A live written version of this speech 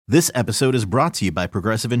This episode is brought to you by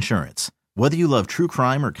Progressive Insurance. Whether you love true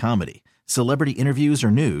crime or comedy, celebrity interviews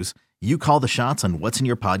or news, you call the shots on what's in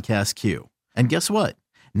your podcast queue. And guess what?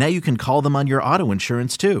 Now you can call them on your auto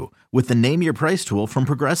insurance too with the Name Your Price tool from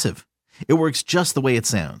Progressive. It works just the way it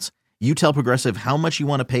sounds. You tell Progressive how much you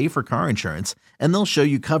want to pay for car insurance, and they'll show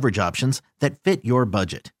you coverage options that fit your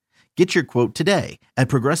budget. Get your quote today at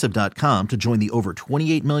Progressive.com to join the over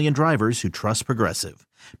 28 million drivers who trust Progressive.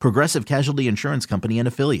 Progressive Casualty Insurance Company and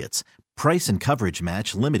Affiliates. Price and coverage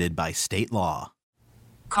match limited by state law.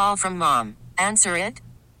 Call from mom. Answer it.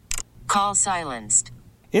 Call silenced.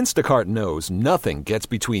 Instacart knows nothing gets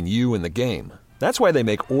between you and the game. That's why they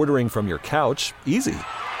make ordering from your couch easy.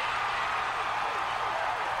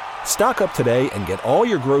 Stock up today and get all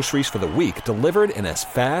your groceries for the week delivered in as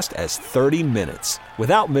fast as 30 minutes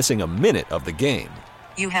without missing a minute of the game.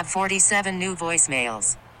 You have 47 new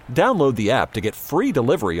voicemails. Download the app to get free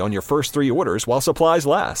delivery on your first 3 orders while supplies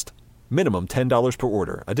last. Minimum $10 per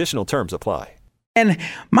order. Additional terms apply. And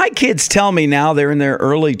my kids tell me now, they're in their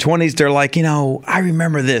early 20s, they're like, I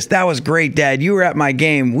remember this. That was great, Dad. You were at my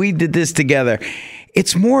game. We did this together.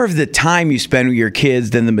 It's more of the time you spend with your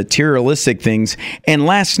kids than the materialistic things. And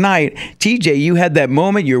last night, TJ, you had that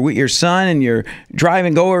moment. You're with your son and you're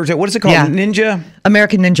driving over to, what is it called? Yeah. Ninja?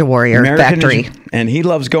 American Ninja Warrior Factory. Ninja. And he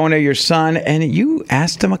loves going to your son. And you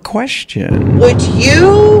asked him a question. Would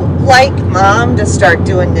you like Mom to start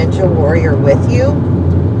doing Ninja Warrior with you?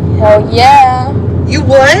 Hell yeah. You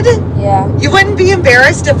would? Yeah. You wouldn't be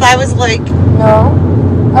embarrassed if I was like...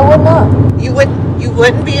 No, I would not. You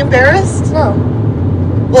wouldn't be embarrassed? No.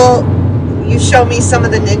 Well, you show me some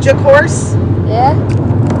of the ninja course? Yeah.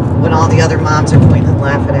 When all the other moms are pointing and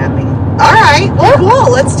laughing at me. All right, well,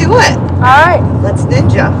 cool, let's do it. All right. Let's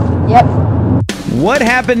ninja. Yep. What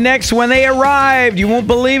happened next when they arrived? You won't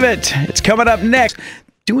believe it. It's coming up next.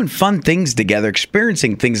 Doing fun things together,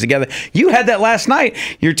 experiencing things together. You had that last night.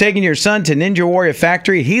 You're taking your son to Ninja Warrior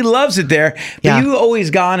Factory. He loves it there. But Yeah. you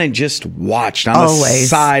always gone and just watched on the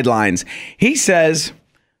sidelines. He says,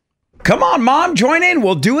 come on, Mom, join in.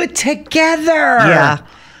 We'll do it together. Yeah.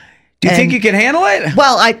 Do you think you can handle it?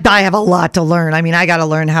 Well, I have a lot to learn. I mean, I got to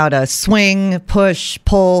learn how to swing, push,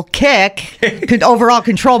 pull, kick, overall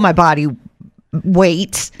control my body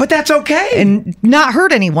weight. But that's okay. And not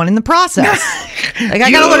hurt anyone in the process. Like, I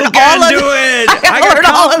You got to learn can all do of it. I got to learn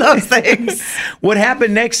all of those things. What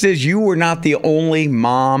happened next is you were not the only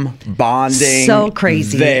mom bonding. So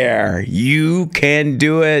crazy. There. You can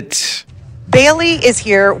do it. Bailey is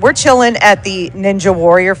here. We're chilling at the Ninja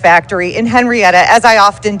Warrior Factory in Henrietta, as I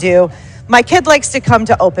often do. My kid likes to come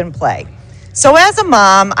to open play. So as a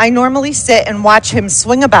mom, I normally sit and watch him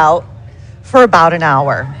swing about for about an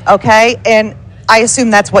hour, okay? And I assume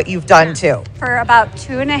that's what you've done too. For about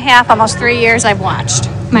 2.5, almost 3 years, I've watched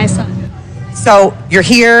my son. So you're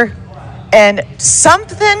here, and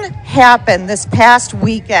something happened this past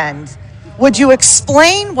weekend. Would you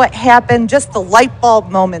explain what happened, just the light bulb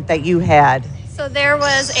moment that you had? So there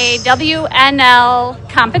was a WNL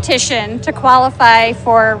competition to qualify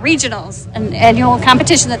for regionals, an annual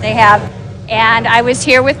competition that they have. And I was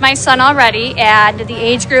here with my son already, and the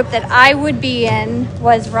age group that I would be in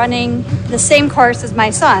was running the same course as my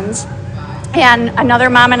son's. And another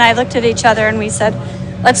mom and I looked at each other and we said,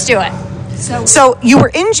 let's do it. So you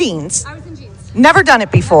were in jeans. I was in jeans. Never done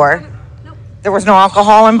it before. Nope. There was no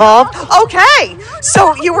alcohol involved? Okay.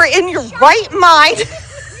 So you were in your right mind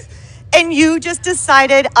and you just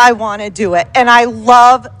decided, I want to do it. And I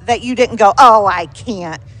love that you didn't go, oh, I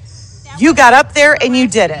can't. You got up there and you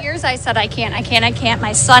did it. Years I said, I can't.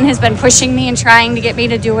 My son has been pushing me and trying to get me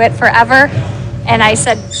to do it forever. And I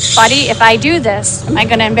said, buddy, if I do this, am I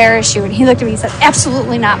going to embarrass you? And he looked at me and said,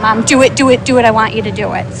 absolutely not, Mom. Do it. I want you to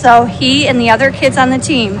do it. So he and the other kids on the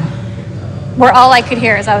team were all I could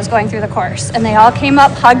hear as I was going through the course. And they all came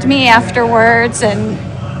up, hugged me afterwards. And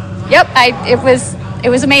yep, it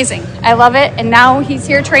was amazing. I love it. And now he's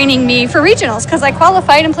here training me for regionals because I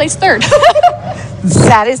qualified and placed third.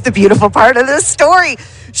 That is the beautiful part of this story.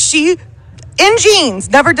 She, in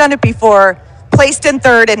jeans, never done it before, placed in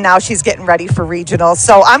third, and now she's getting ready for regionals.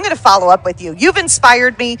 So I'm going to follow up with you. You've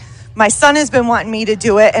inspired me. My son has been wanting me to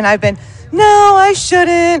do it, and I've been, no, I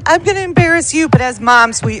shouldn't. I'm going to embarrass you. But as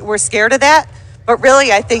moms, we're scared of that. But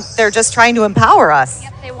really, I think they're just trying to empower us.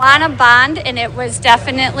 Yep, they want a bond, and it was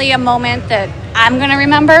definitely a moment that I'm going to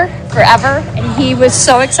remember forever. And he was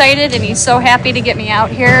so excited, and he's so happy to get me out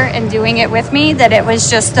here and doing it with me that it was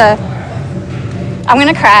just I'm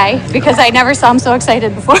going to cry because I never saw him so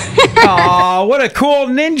excited before. Oh, what a cool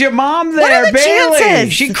ninja mom there, What are the Bailey.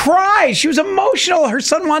 chances? She cried. She was emotional. Her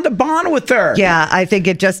son wanted to bond with her. Yeah, I think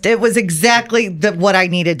it was exactly what I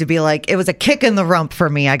needed to be like. It was a kick in the rump for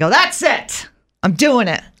me. I go, that's it. I'm doing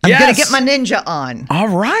it. I'm going to get my ninja on. All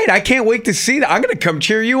right. I can't wait to see that. I'm going to come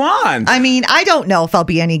cheer you on. I mean, I don't know if I'll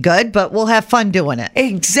be any good, but we'll have fun doing it.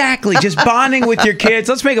 Exactly. Just bonding with your kids.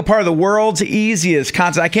 Let's make it part of the world's easiest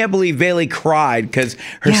concert. I can't believe Bailey cried because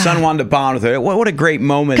her son wanted to bond with her. What a great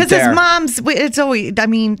moment there. Because as moms, it's always, I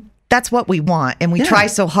mean, that's what we want. And we try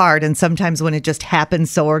so hard. And sometimes when it just happens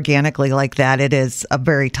so organically like that, it is a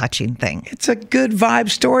very touching thing. It's a good vibe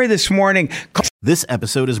story this morning. This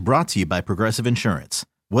episode is brought to you by Progressive Insurance.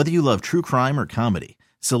 Whether you love true crime or comedy,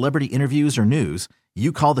 celebrity interviews or news,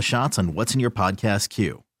 you call the shots on what's in your podcast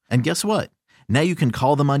queue. And guess what? Now you can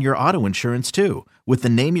call them on your auto insurance too with the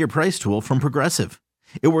Name Your Price tool from Progressive.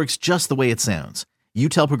 It works just the way it sounds. You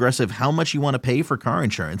tell Progressive how much you want to pay for car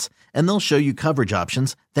insurance, and they'll show you coverage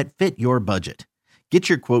options that fit your budget. Get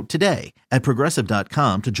your quote today at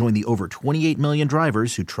Progressive.com to join the over 28 million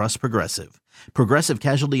drivers who trust Progressive. Progressive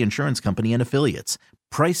Casualty Insurance Company and Affiliates.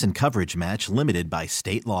 Price and coverage match limited by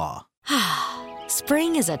state law.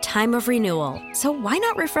 Spring is a time of renewal, so why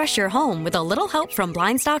not refresh your home with a little help from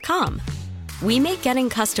Blinds.com? We make getting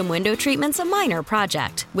custom window treatments a minor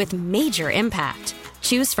project with major impact.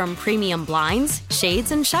 Choose from premium blinds,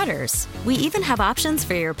 shades, and shutters. We even have options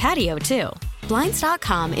for your patio, too.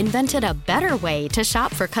 Blinds.com invented a better way to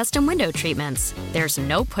shop for custom window treatments. There's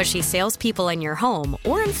no pushy salespeople in your home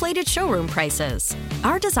or inflated showroom prices.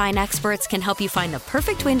 Our design experts can help you find the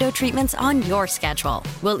perfect window treatments on your schedule.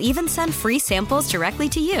 We'll even send free samples directly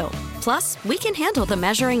to you. Plus, we can handle the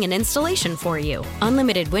measuring and installation for you.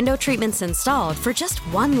 Unlimited window treatments installed for just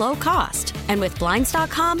one low cost. And with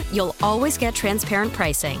Blinds.com, you'll always get transparent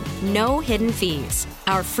pricing. No hidden fees.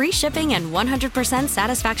 Our free shipping and 100%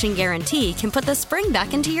 satisfaction guarantee can put the spring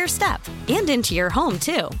back into your step and into your home,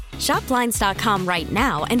 too. Shop Blinds.com right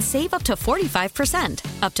now and save up to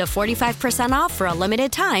 45%. Up to 45% off for a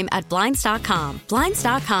limited time at Blinds.com.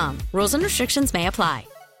 Blinds.com. Rules and restrictions may apply.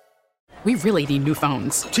 We really need new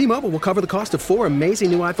phones. T-Mobile will cover the cost of 4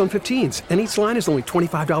 amazing new iPhone 15s, and each line is only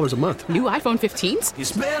 $25 a month. New iPhone 15s?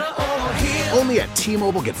 It's better over here. Only at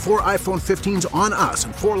T-Mobile, get 4 iPhone 15s on us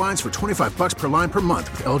and 4 lines for $25 per line per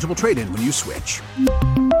month with eligible trade-in when you switch.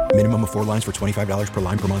 Minimum of 4 lines for $25 per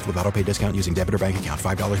line per month with autopay discount using debit or bank account.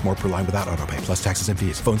 $5 more per line without autopay, plus taxes and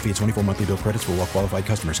fees. Phone fee at 24 monthly bill credits for well-qualified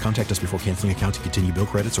customers. Contact us before canceling account to continue bill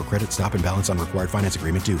credits or credit stop and balance on required finance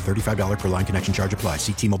agreement due. $35 per line connection charge applies.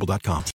 See T-Mobile.com.